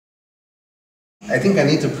I think I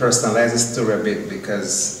need to personalize the story a bit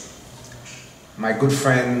because my good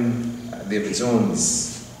friend David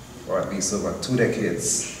Jones, for at least over 2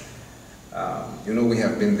 decades, we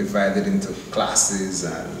have been divided into classes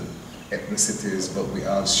and ethnicities, but we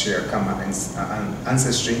all share common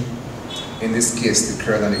ancestry. In this case, the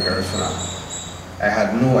Kurd and the Garifuna. I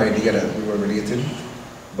had no idea that we were related,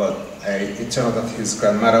 but it turned out that his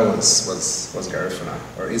grandmother was Garifuna,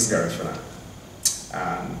 or is Garifuna.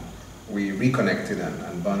 And we reconnected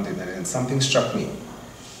and bonded, and then something struck me.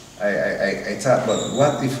 I thought, but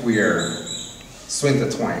what if we are so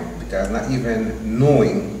intertwined? Because not even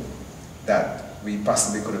knowing that we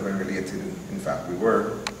possibly could have been related, in fact we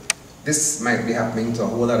were, this might be happening to a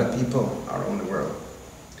whole lot of people around the world.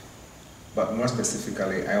 But more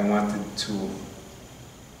specifically, I wanted to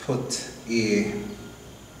put in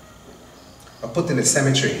the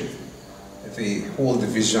cemetery the whole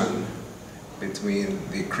division between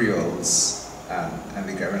the Creoles and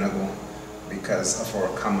the Garinago because of our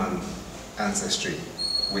common ancestry,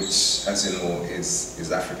 which, as you know,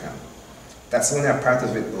 is African. That's only a part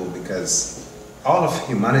of it though, because all of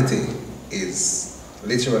humanity is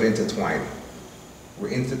literally intertwined. We're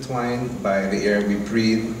intertwined by the air we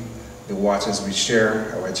breathe, the waters we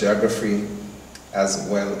share, our geography, as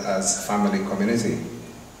well as family community.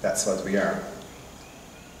 That's what we are.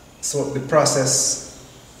 So the process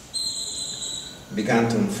began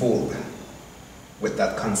to unfold with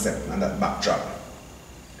that concept and that backdrop.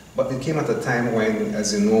 But it came at a time when,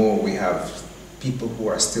 as you know, we have people who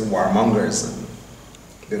are still warmongers, and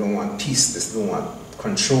they don't want peace, they still want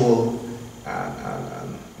control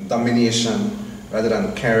and domination, rather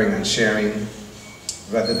than caring and sharing,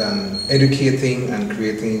 rather than educating and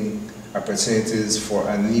creating opportunities for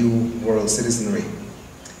a new world citizenry.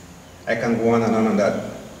 I can go on and on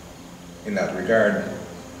in that regard,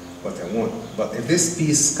 but I won't. But if this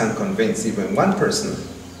piece can convince even one person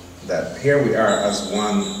that here we are as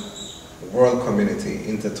one world community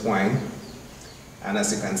intertwined, and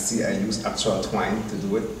as you can see, I use actual twine to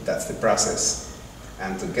do it. That's the process.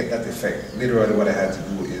 And to get that effect, literally what I had to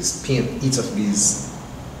do is paint each of these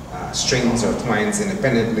strings or twines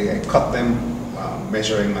independently. I cut them,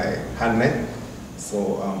 measuring my hand length,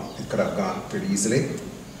 so it could have gone pretty easily.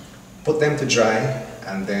 Put them to dry,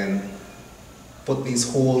 and then put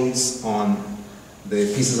these holes on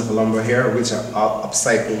the pieces of lumber here, which are all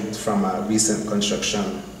upcycled from a recent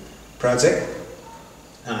construction project.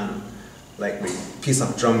 And like the piece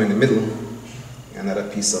of drum in the middle, another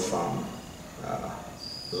piece of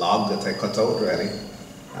log that I cut out really,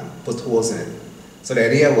 and put holes in it. So the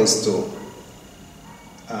idea was to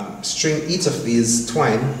string each of these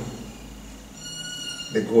twine,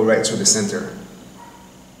 they go right through the center.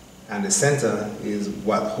 And the center is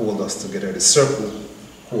what holds us together. The circle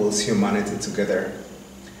holds humanity together.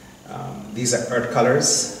 These are earth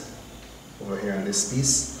colors over here in this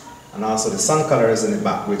piece, and also the sun colors in the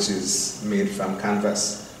back, which is made from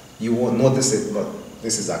canvas. You won't notice it, but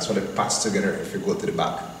this is actually patched together if you go to the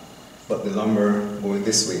back. But the lumber going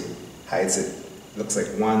this way hides it. Looks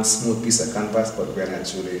like one smooth piece of canvas, but really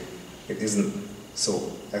actually it isn't.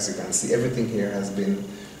 So as you can see, everything here has been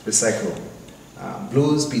recycled.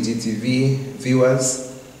 Blues, PGTV,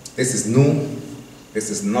 viewers, this is new, this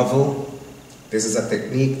is novel, this is a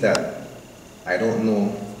technique that I don't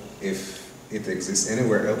know if it exists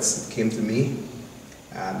anywhere else. It came to me,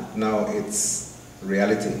 and now it's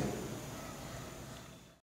reality.